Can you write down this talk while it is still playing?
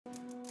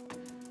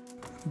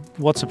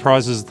What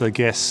surprises the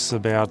guests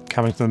about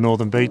coming to the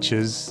northern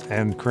beaches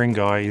and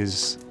Ku-ring-gai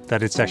is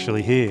that it's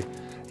actually here.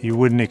 You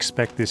wouldn't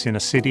expect this in a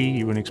city,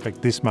 you wouldn't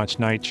expect this much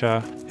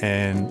nature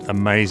and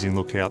amazing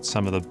lookouts,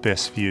 some of the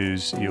best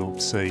views you'll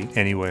see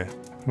anywhere.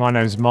 My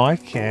name's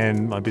Mike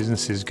and my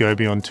business is Go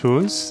Beyond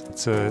Tours.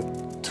 It's a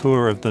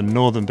tour of the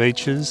northern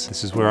beaches.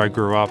 This is where I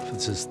grew up.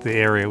 This is the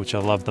area which I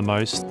love the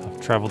most.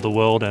 I've travelled the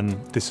world and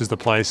this is the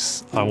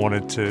place I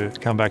wanted to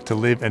come back to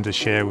live and to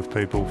share with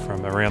people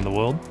from around the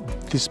world.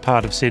 This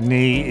part of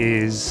Sydney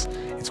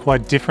it's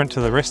quite different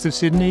to the rest of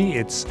Sydney.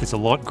 It's a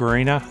lot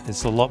greener,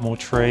 it's a lot more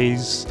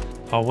trees.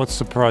 What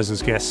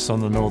surprises guests on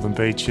the northern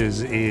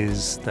beaches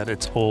is that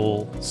it's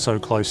all so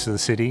close to the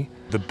city.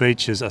 The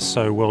beaches are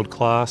so world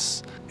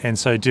class and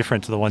so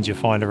different to the ones you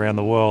find around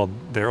the world.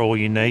 They're all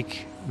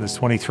unique. There's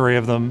 23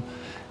 of them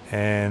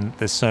and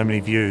there's so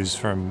many views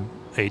from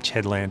each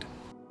headland.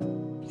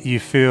 You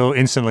feel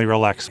instantly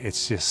relaxed.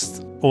 It's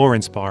just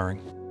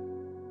awe-inspiring.